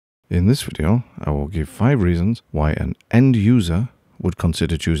In this video, I will give 5 reasons why an end user would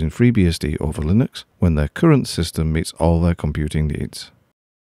consider choosing FreeBSD over Linux when their current system meets all their computing needs.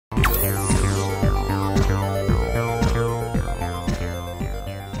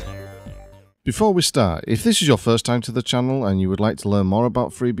 Before we start, if this is your first time to the channel and you would like to learn more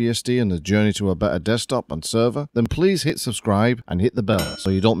about FreeBSD and the journey to a better desktop and server, then please hit subscribe and hit the bell so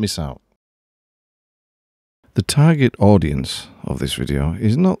you don't miss out. The target audience of this video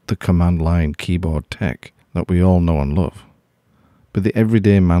is not the command line keyboard tech that we all know and love, but the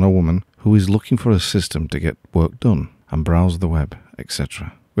everyday man or woman who is looking for a system to get work done and browse the web,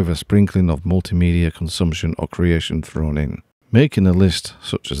 etc., with a sprinkling of multimedia consumption or creation thrown in. Making a list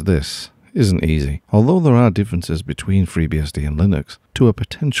such as this isn't easy. Although there are differences between FreeBSD and Linux, to a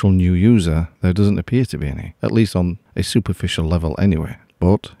potential new user there doesn't appear to be any, at least on a superficial level anyway.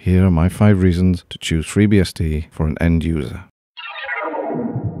 But here are my 5 reasons to choose FreeBSD for an end user.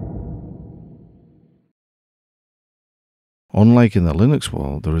 Unlike in the Linux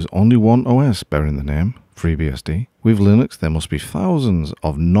world, there is only one OS bearing the name, FreeBSD. With Linux, there must be thousands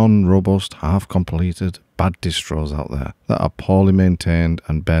of non-robust, half-completed, bad distros out there that are poorly maintained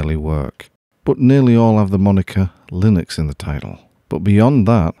and barely work. But nearly all have the moniker Linux in the title. But beyond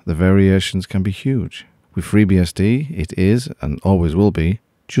that, the variations can be huge. With FreeBSD, it is, and always will be,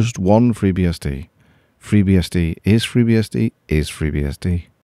 just one FreeBSD. FreeBSD is FreeBSD is FreeBSD.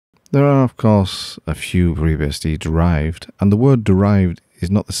 There are, of course, a few FreeBSD derived, and the word derived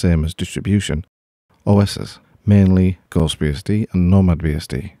is not the same as distribution, OSs, mainly GhostBSD and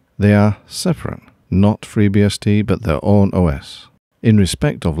NomadBSD. They are separate, not FreeBSD, but their own OS. In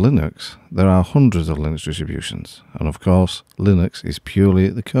respect of Linux, there are hundreds of Linux distributions, and of course, Linux is purely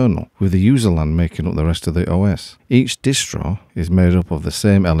the kernel, with the userland making up the rest of the OS. Each distro is made up of the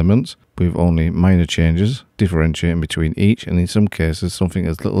same elements, with only minor changes, differentiating between each, and in some cases something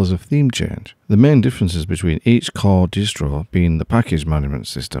as little as a theme change. The main differences between each core distro being the package management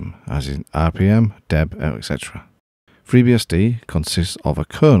system, as in RPM, deb, etc. FreeBSD consists of a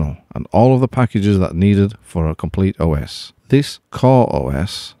kernel and all of the packages that are needed for a complete OS. This core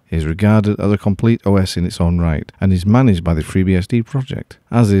OS is regarded as a complete OS in its own right and is managed by the FreeBSD project,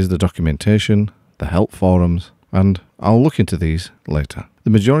 as is the documentation, the help forums, and I'll look into these later. The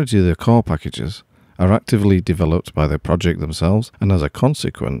majority of the core packages are actively developed by the project themselves, and as a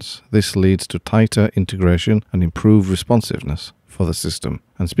consequence, this leads to tighter integration and improved responsiveness for the system.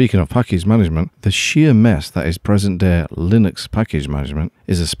 And speaking of package management, the sheer mess that is present-day Linux package management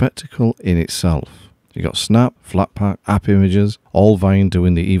is a spectacle in itself. You got Snap, Flatpak, app images, all vying to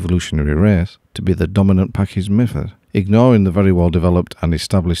win the evolutionary race to be the dominant package method, ignoring the very well developed and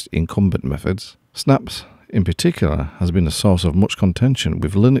established incumbent methods. Snaps, in particular, has been a source of much contention,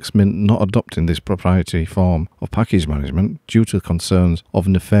 with Linux Mint not adopting this proprietary form of package management due to concerns of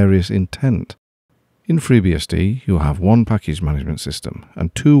nefarious intent. In FreeBSD, you have one package management system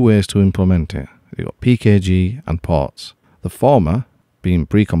and 2 ways to implement it. You've got PKG and ports, the former being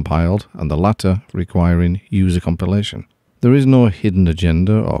pre-compiled and the latter requiring user compilation. There is no hidden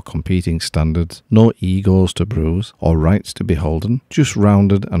agenda or competing standards, no egos to bruise or rights to be beholden, just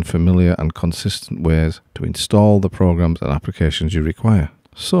rounded and familiar and consistent ways to install the programs and applications you require.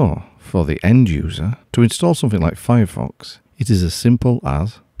 So, for the end user, to install something like Firefox, it is as simple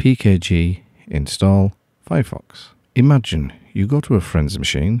as pkg install Firefox. Imagine you go to a friend's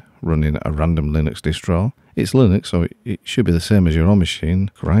machine running a random Linux distro. It's Linux, so it should be the same as your own machine,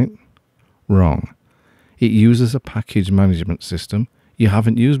 right? Wrong. It uses a package management system you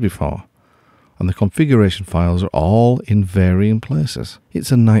haven't used before, and the configuration files are all in varying places.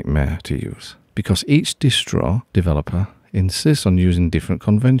 It's a nightmare to use, because each distro developer insists on using different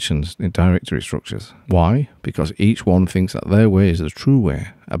conventions in directory structures. Why? Because each one thinks that their way is the true way,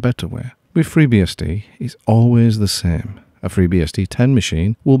 a better way. With FreeBSD, it's always the same. A FreeBSD 10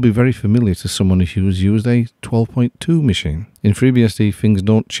 machine will be very familiar to someone who's used a 12.2 machine. In FreeBSD, things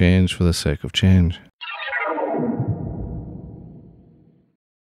don't change for the sake of change.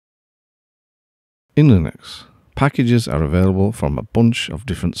 In Linux, packages are available from a bunch of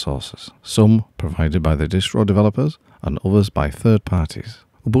different sources, some provided by the distro developers and others by third parties.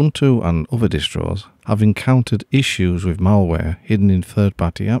 Ubuntu and other distros have encountered issues with malware hidden in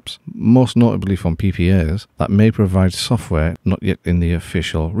third-party apps, most notably from PPAs that may provide software not yet in the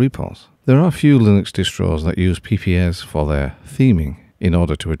official repos. There are few Linux distros that use PPAs for their theming in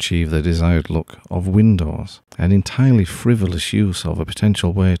order to achieve the desired look of Windows, an entirely frivolous use of a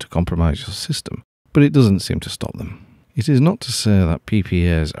potential way to compromise your system, but it doesn't seem to stop them. It is not to say that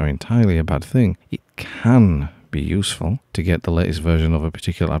PPAs are entirely a bad thing. It can be useful to get the latest version of a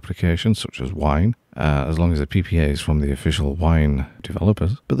particular application, such as Wine, as long as the PPA is from the official Wine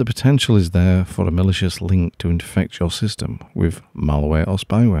developers. But the potential is there for a malicious link to infect your system with malware or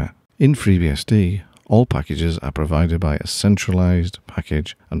spyware. In FreeBSD, all packages are provided by a centralized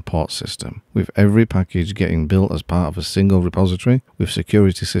package and port system, with every package getting built as part of a single repository with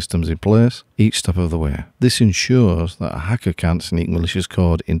security systems in place each step of the way. This ensures that a hacker can't sneak malicious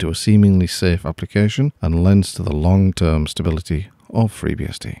code into a seemingly safe application and lends to the long-term stability of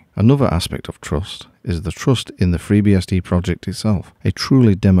FreeBSD. Another aspect of trust is the trust in the FreeBSD project itself, a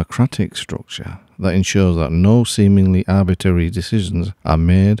truly democratic structure that ensures that no seemingly arbitrary decisions are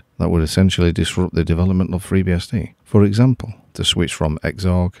made that would essentially disrupt the development of FreeBSD. For example, to switch from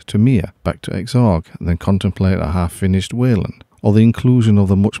Xorg to Mia, back to Xorg, and then contemplate a half-finished Wayland, or the inclusion of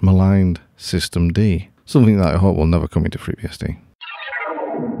the much maligned System D, something that I hope will never come into FreeBSD.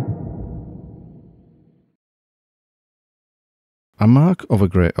 A mark of a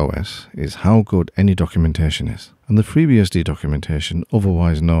great OS is how good any documentation is, and the FreeBSD documentation,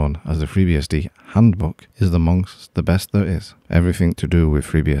 otherwise known as the FreeBSD Handbook, is amongst the best there is. Everything to do with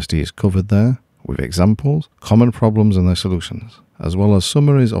FreeBSD is covered there, with examples, common problems and their solutions, as well as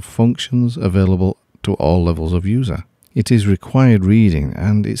summaries of functions available to all levels of user. It is required reading,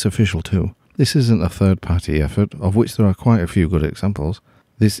 and it's official too. This isn't a third-party effort, of which there are quite a few good examples.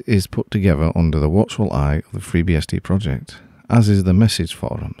 This is put together under the watchful eye of the FreeBSD project, as is the message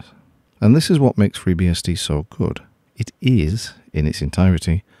forums. And this is what makes FreeBSD so good. It is, in its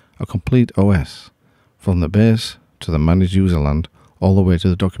entirety, a complete OS, from the base to the managed user land, all the way to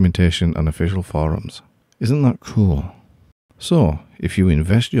the documentation and official forums. Isn't that cool? So, if you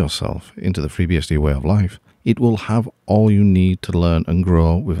invest yourself into the FreeBSD way of life, it will have all you need to learn and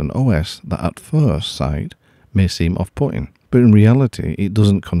grow with an OS that at first sight may seem off-putting, but in reality it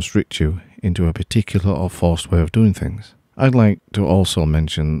doesn't constrict you into a particular or forced way of doing things. I'd like to also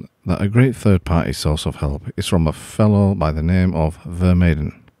mention that a great third-party source of help is from a fellow by the name of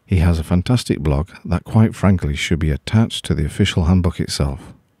Vermaden. He has a fantastic blog that quite frankly should be attached to the official handbook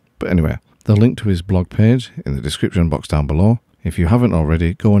itself. But anyway, the link to his blog page in the description box down below. If you haven't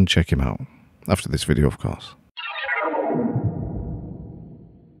already, go and check him out. After this video, of course.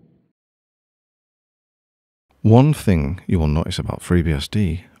 One thing you will notice about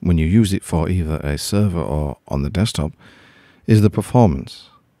FreeBSD when you use it for either a server or on the desktop is the performance.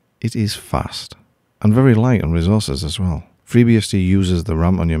 It is fast and very light on resources as well. FreeBSD uses the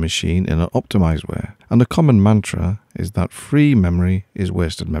RAM on your machine in an optimized way, and a common mantra is that free memory is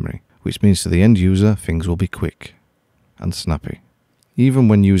wasted memory, which means to the end user things will be quick and snappy. Even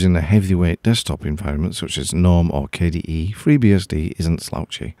when using a heavyweight desktop environment such as GNOME or KDE, FreeBSD isn't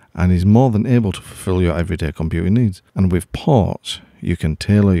slouchy and is more than able to fulfill your everyday computing needs. And with ports, you can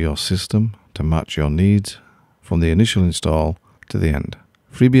tailor your system to match your needs from the initial install to the end.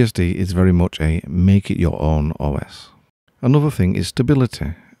 FreeBSD is very much a make-it-your-own OS. Another thing is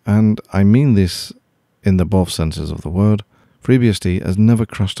stability, and I mean this in the both senses of the word. FreeBSD has never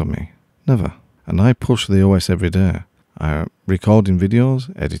crashed on me. Never. And I push the OS every day. I'm recording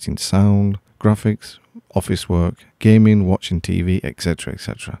videos, editing sound, graphics, office work, gaming, watching TV, etc,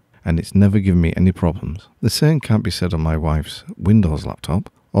 etc. And it's never given me any problems. The same can't be said on my wife's Windows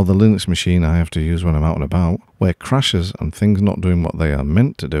laptop, or the Linux machine I have to use when I'm out and about, where crashes and things not doing what they are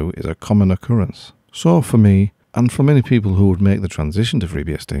meant to do is a common occurrence. So for me, and for many people who would make the transition to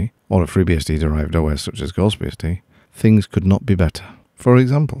FreeBSD, or a FreeBSD-derived OS such as GhostBSD, things could not be better. For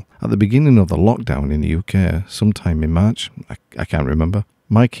example, at the beginning of the lockdown in the UK, sometime in March, I can't remember,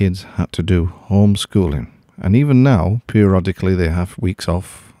 my kids had to do homeschooling. And even now, periodically they have weeks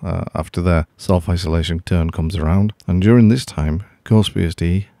off after their self-isolation turn comes around. And during this time,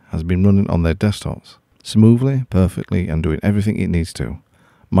 GhostBSD has been running on their desktops, smoothly, perfectly, and doing everything it needs to.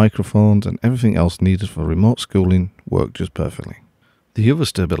 Microphones and everything else needed for remote schooling work just perfectly. The other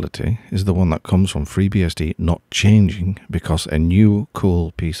stability is the one that comes from FreeBSD not changing because a new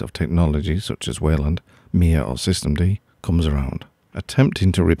cool piece of technology such as Wayland, Mia or Systemd comes around,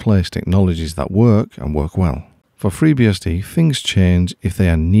 attempting to replace technologies that work and work well. For FreeBSD, things change if they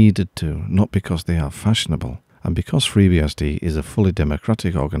are needed to, not because they are fashionable. And because FreeBSD is a fully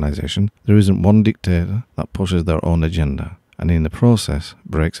democratic organization, there isn't one dictator that pushes their own agenda, and in the process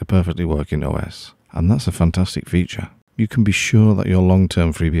breaks a perfectly working OS. And that's a fantastic feature. You can be sure that your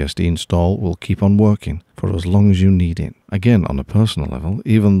long-term FreeBSD install will keep on working for as long as you need it. Again, on a personal level,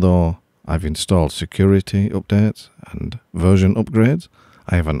 even though I've installed security updates and version upgrades,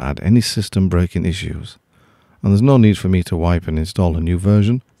 I haven't had any system breaking issues. And there's no need for me to wipe and install a new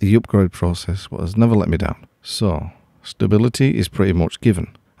version. The upgrade process has never let me down. So, stability is pretty much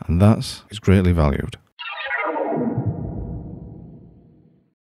given, and that is greatly valued.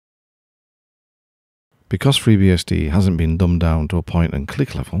 Because FreeBSD hasn't been dumbed down to a point and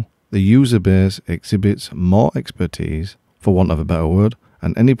click level, the user base exhibits more expertise, for want of a better word,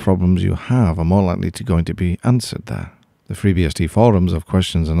 and any problems you have are more likely to be answered there. The FreeBSD forums have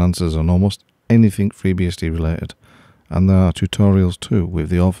questions and answers on almost anything FreeBSD related, and there are tutorials too with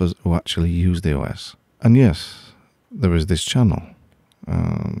the authors who actually use the OS. And yes, there is this channel.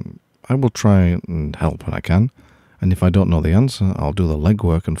 I will try and help when I can, and if I don't know the answer, I'll do the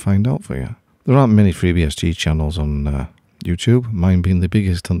legwork and find out for you. There aren't many FreeBSD channels on YouTube, mine being the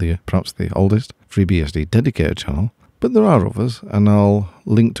biggest and perhaps the oldest FreeBSD dedicated channel, but there are others, and I'll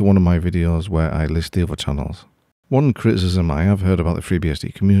link to one of my videos where I list the other channels. One criticism I have heard about the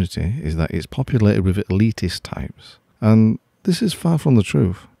FreeBSD community is that it's populated with elitist types, and this is far from the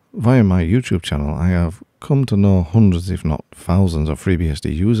truth. Via my YouTube channel, I have come to know hundreds, if not thousands, of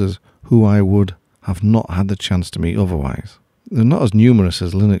FreeBSD users who I would have not had the chance to meet otherwise. They're not as numerous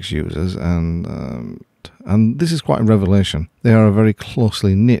as Linux users, and this is quite a revelation. They are a very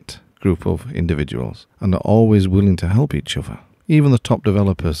closely knit group of individuals and are always willing to help each other. Even the top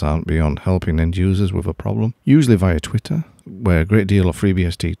developers aren't beyond helping end users with a problem, usually via Twitter, where a great deal of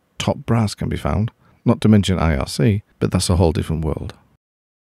FreeBSD top brass can be found, not to mention IRC, but that's a whole different world.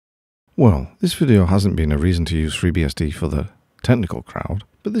 Well, this video hasn't been a reason to use FreeBSD for the technical crowd,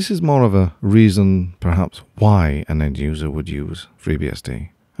 but this is more of a reason, perhaps, why an end user would use FreeBSD.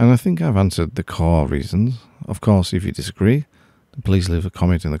 And I think I've answered the core reasons. Of course, if you disagree, then please leave a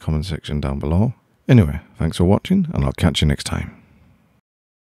comment in the comment section down below. Anyway, thanks for watching, and I'll catch you next time.